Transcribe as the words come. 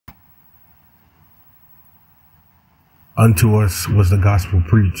Unto us was the gospel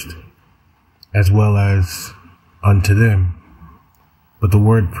preached, as well as unto them. But the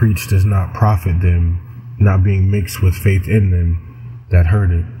word preached does not profit them, not being mixed with faith in them that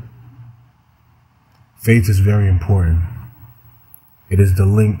heard it. Faith is very important. It is the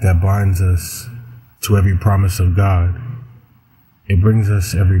link that binds us to every promise of God. It brings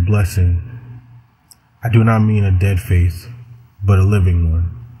us every blessing. I do not mean a dead faith, but a living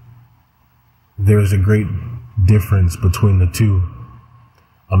one. There is a great difference between the two.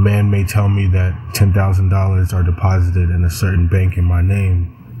 A man may tell me that $10,000 are deposited in a certain bank in my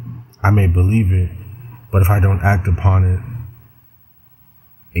name. I may believe it, but if I don't act upon it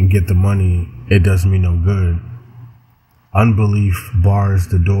and get the money, it does me no good. Unbelief bars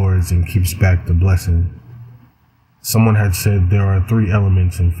the doors and keeps back the blessing. Someone had said there are 3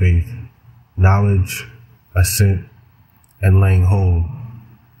 elements in faith: knowledge, assent, and laying hold.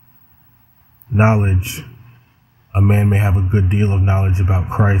 Knowledge. A man may have a good deal of knowledge about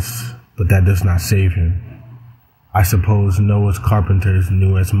Christ, but that does not save him. I suppose Noah's carpenters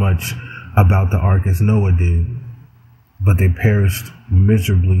knew as much about the ark as Noah did, but they perished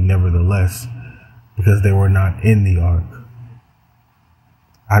miserably nevertheless, because they were not in the ark.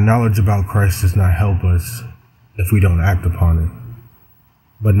 Our knowledge about Christ does not help us if we don't act upon it,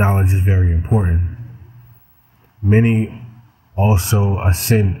 but knowledge is very important. Many also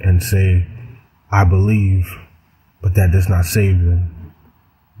assent and say, I believe, but that does not save them.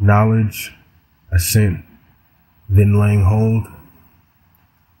 Knowledge, assent, then laying hold.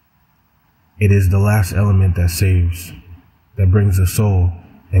 It is the last element that saves, that brings the soul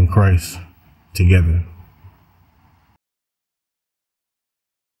and Christ together.